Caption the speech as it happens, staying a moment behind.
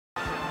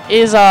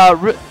is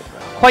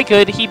quite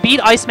good. He beat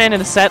Iceman in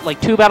a set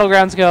like 2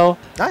 Battlegrounds ago.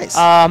 Nice.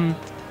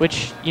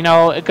 Which, you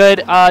know, good.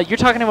 You're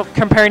talking about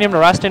comparing him to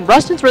Rustin.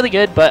 Rustin's really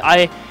good, but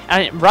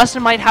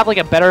Rustin might have like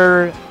a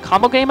better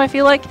combo game, I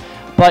feel like.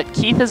 But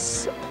Keith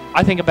is,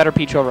 I think, a better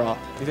Peach overall.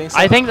 You think so?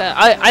 I think that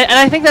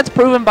I think that's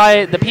proven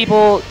by the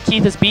people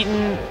Keith has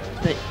beaten.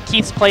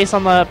 Keith's place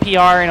on the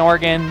PR in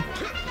Oregon.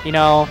 You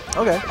know.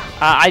 Okay.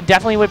 I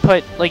definitely would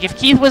put, like, if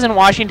Keith was in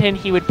Washington,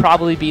 he would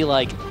probably be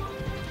like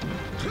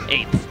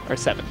 8th or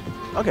 7th.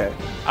 Okay.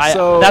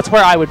 So that's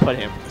where I would put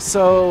him.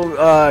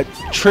 So,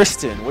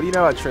 Tristan. What do you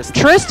know about Tristan?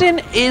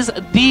 Tristan is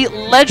the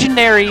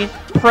legendary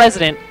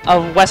president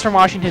of Western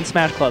Washington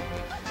Smash Club.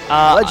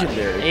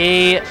 Legendary.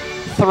 A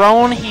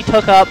throne he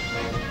took up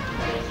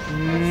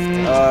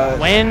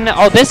when?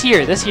 Oh, this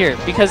year.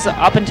 Because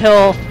up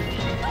until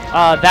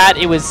that,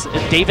 it was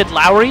David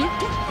Lowry,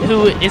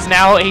 who is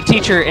now a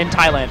teacher in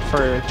Thailand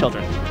for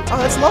children. Oh,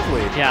 that's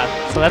lovely. Yeah,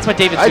 so that's what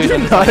David's I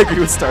doing. do not agree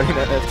with starting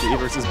at FD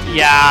versus B.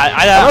 Yeah,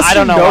 I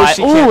don't know why.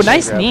 Ooh,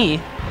 nice grab. knee.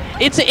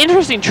 It's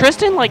interesting.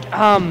 Tristan, like,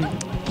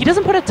 he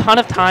doesn't put a ton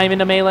of time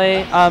into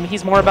Melee.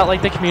 He's more about,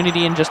 like, the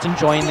community and just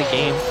enjoying the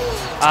game.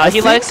 He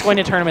likes going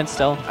to tournaments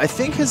still. I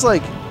think he's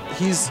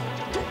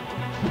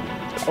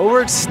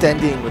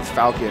overextending with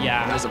Falcon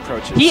in his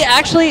approaches. He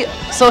actually,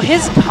 so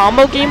his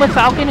combo game with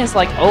Falcon is,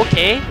 like,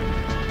 okay.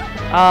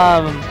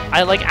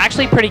 I like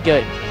actually pretty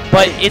good,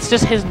 but it's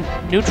just his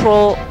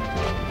neutral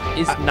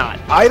is not.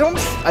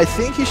 I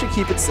think he should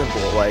keep it simple,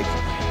 like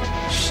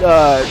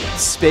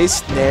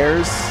space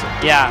nares.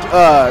 Yeah.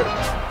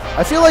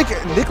 I feel like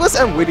Nicholas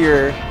and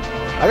Whittier,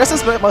 I guess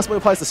this mostly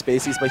applies to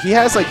Spaceys, but he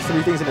has like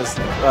 3 things in his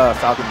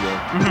Falcon game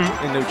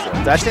in neutral.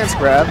 Dash dance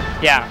grab.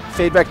 Yeah.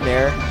 Fade back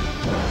nair.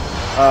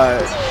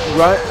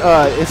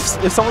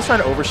 If someone's trying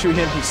to overshoot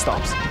him, he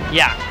stomps.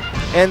 Yeah.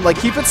 And like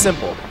keep it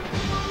simple,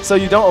 so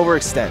you don't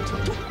overextend.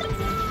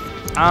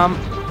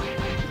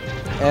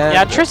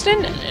 Yeah,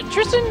 Tristan,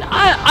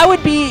 I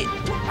would be.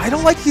 I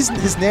don't like his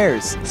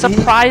nairs.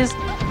 Surprised.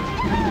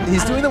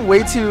 He's doing them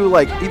way too,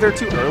 like, either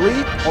too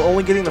early or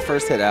only getting the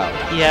first hit out.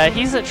 Yeah,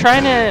 he's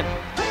trying to,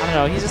 I don't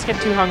know, he's just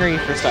getting too hungry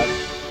for stuff.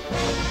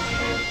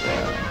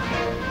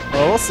 Yeah.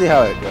 Well, we'll see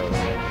how it goes.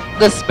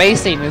 The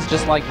spacing is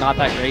just, like, not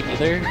that great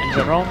either, in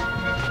general.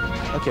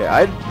 Okay,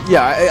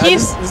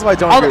 this is why I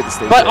don't agree with the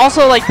stage. But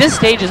also, like, this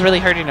stage is really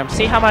hurting him.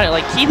 See how much,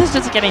 like, Keith is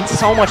just getting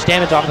so much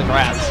damage off the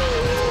grabs.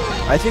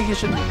 I think he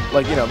should,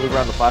 like, you know, move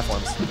around the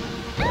platforms.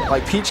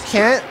 Like, Peach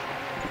can't.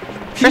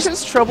 Peach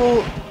has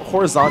trouble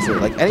horizontally.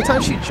 Like,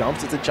 anytime she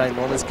jumps, it's a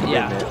ginormous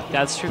commitment. Yeah,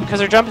 that's true. Because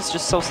her jump is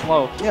just so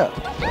slow. Yeah.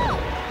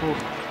 Ooh.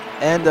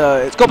 And,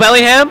 let's go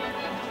Bellingham!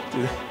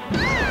 Dude.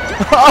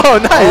 Oh,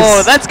 nice!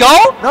 Oh, let's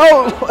go!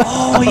 No!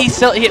 Oh, he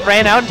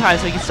ran out in time,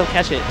 so he can still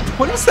catch it.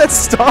 What is that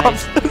stop?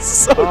 Nice. That's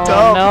so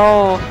dumb.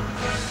 No.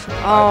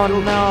 Oh,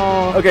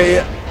 no. Okay,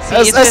 yeah.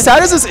 See, as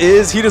sad as this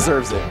is, he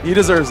deserves it. He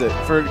deserves it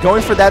for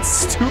going for that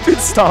stupid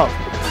stomp.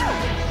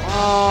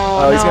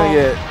 Oh, he's going to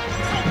get...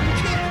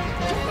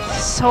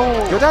 So...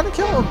 Go down and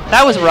kill him.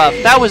 That was rough.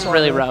 That was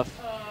really rough.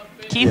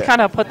 Keith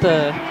kind of put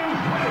it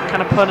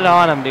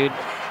on him, dude.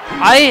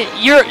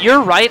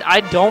 You're right.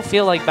 I don't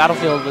feel like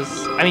Battlefield was...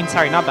 I mean,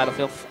 sorry, not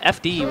Battlefield.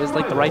 FD was,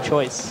 like, the right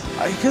choice.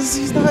 Because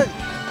he's not...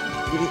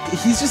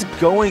 He's just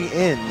going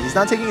in. He's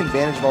not taking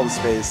advantage of all the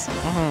space.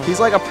 He's,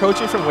 like,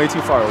 approaching from way too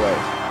far away.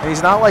 And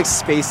he's not, like,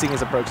 spacing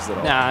his approaches at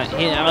all.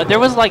 Nah, there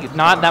was, like,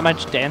 not that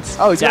much dash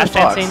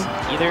dancing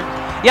either.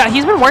 Yeah,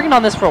 he's been working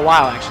on this for a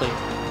while, actually.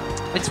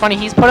 It's funny,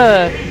 he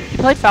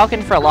played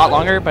Falcon for a lot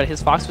longer, but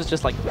his Fox was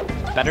just, like,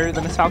 better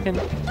than his Falcon.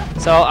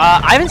 So,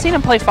 I haven't seen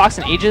him play Fox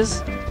in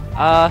ages.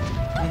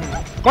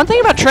 One thing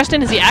about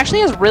Tristan is he actually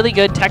has really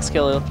good tech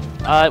skill,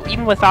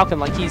 even with Falcon.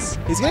 Like, he's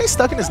getting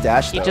stuck in his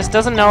dash, though. He just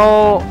doesn't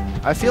know...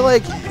 I feel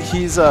like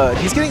he's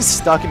getting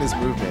stuck in his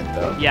movement,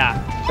 though. Yeah.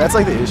 That's,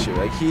 like, the issue.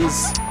 Like,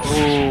 he's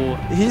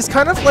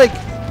kind of, like...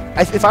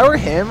 If I were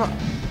him...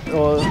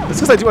 Well, it's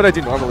because I do what I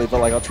do normally, but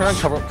like I'll turn on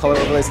color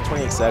overlays to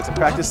 20 XX and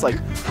practice like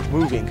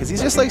moving, because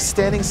he's just like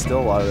standing still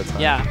a lot of the time.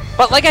 Yeah,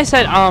 but like I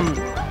said,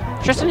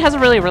 Tristan has a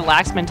really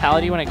relaxed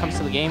mentality when it comes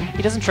to the game.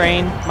 He doesn't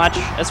train much,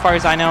 as far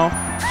as I know.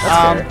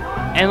 That's fair.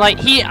 And like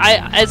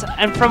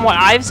and from what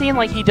I've seen,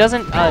 like he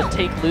doesn't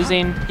take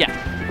losing. Yeah,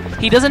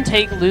 he doesn't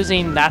take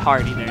losing that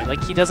hard either.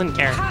 Like he doesn't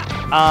care.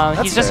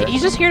 He's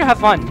just here to have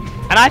fun.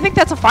 And I think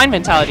that's a fine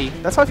mentality.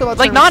 That's how I feel about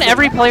like not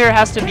every player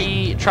has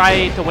to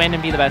try to win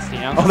and be the best, you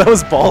know? Oh, that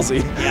was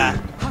ballsy. Yeah.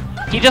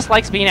 He just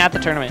likes being at the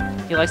tournament.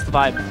 He likes the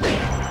vibe. Okay,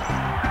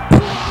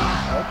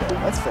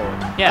 that's fair.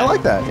 Yeah. I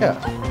like that, yeah.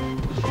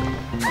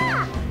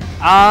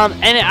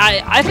 And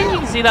I think you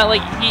can see that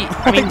like he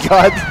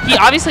he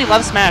obviously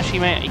loves Smash.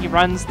 He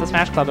runs the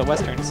Smash Club at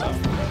Western, so.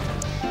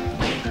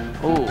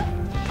 Ooh.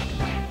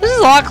 This is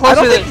a lot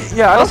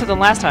closer than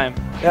last time.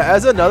 Yeah,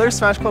 as another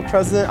Smash Club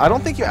president, I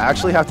don't think you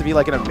actually have to be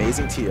like an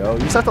amazing TO. You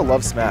just have to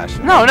love Smash.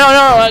 No,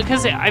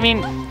 because I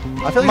mean,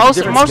 I feel like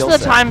most of the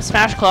time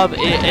Smash Club,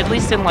 at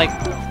least in like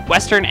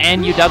Western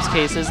and UW's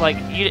case is like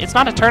it's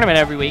not a tournament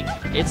every week.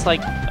 It's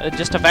like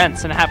just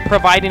events and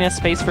providing a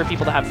space for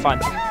people to have fun.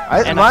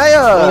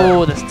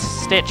 Oh, the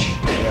stitch.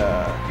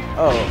 Yeah.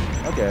 Oh,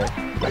 okay.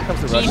 Here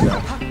comes the rush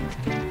now.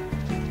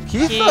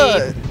 Keith.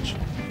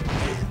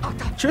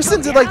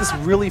 Tristan did like this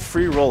really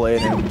free roll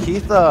in, and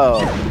Keith. Oh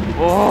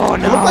no!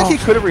 It looked like he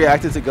could have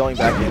reacted to going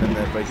back in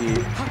it, but he.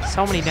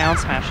 So many down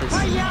smashes.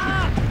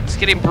 Just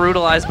getting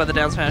brutalized by the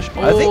down smash.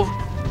 Oh. I think.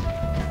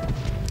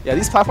 Yeah,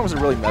 these platforms are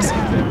really messing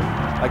with him.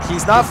 Like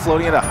he's not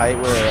floating at a height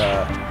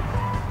where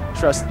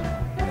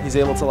he's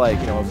able to like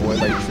avoid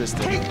like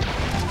Tristan.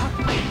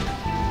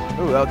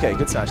 Ooh, okay,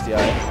 good smash DI.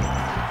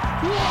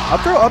 Up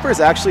throw upper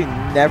is actually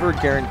never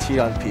guaranteed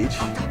on Peach.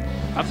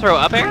 Up throw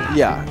up air?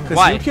 Yeah,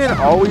 because you can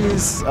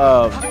always.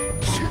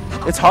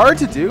 It's hard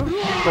to do,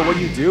 but what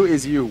you do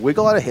is you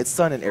wiggle out a hit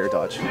stun and air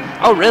dodge.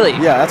 Oh, really?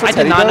 Yeah, that's what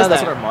Teddy does.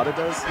 That's that. what Armada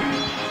does.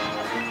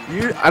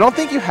 I don't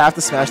think you have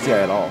to smash DI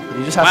at all.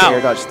 You just have to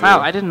air dodge through. Wow,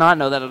 I did not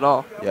know that at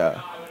all.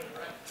 Yeah.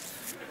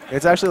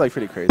 It's actually like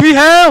pretty crazy. Be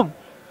him!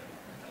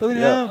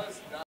 Yeah.